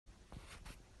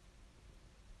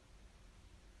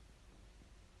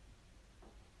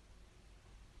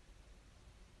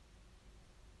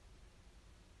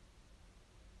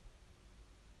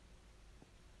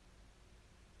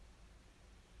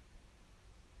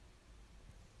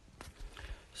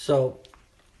So,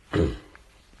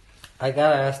 I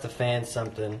gotta ask the fans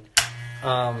something.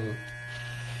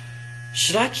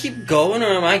 Should I keep going or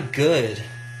am I good?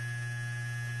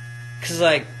 Cause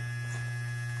like,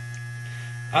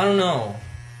 I don't know.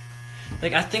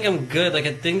 Like, I think I'm good. Like,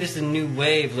 I think this is a new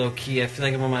wave, low key. I feel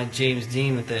like I'm on my James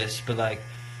Dean with this. But like,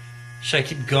 should I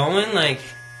keep going? Like,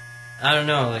 I don't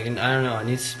know. Like, I don't know. I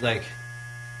need like,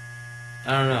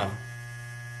 I don't know.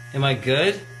 Am I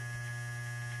good?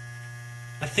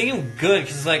 I think I'm good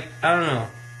because like, I don't know.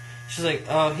 She's like,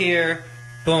 oh, here,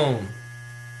 boom.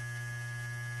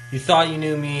 You thought you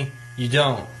knew me, you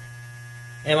don't.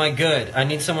 Am I good? I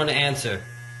need someone to answer.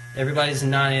 Everybody's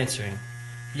not answering.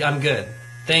 Yeah, I'm good.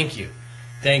 Thank you.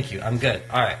 Thank you. I'm good.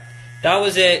 All right. That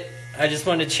was it. I just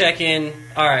wanted to check in.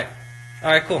 All right.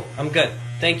 All right, cool. I'm good.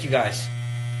 Thank you, guys.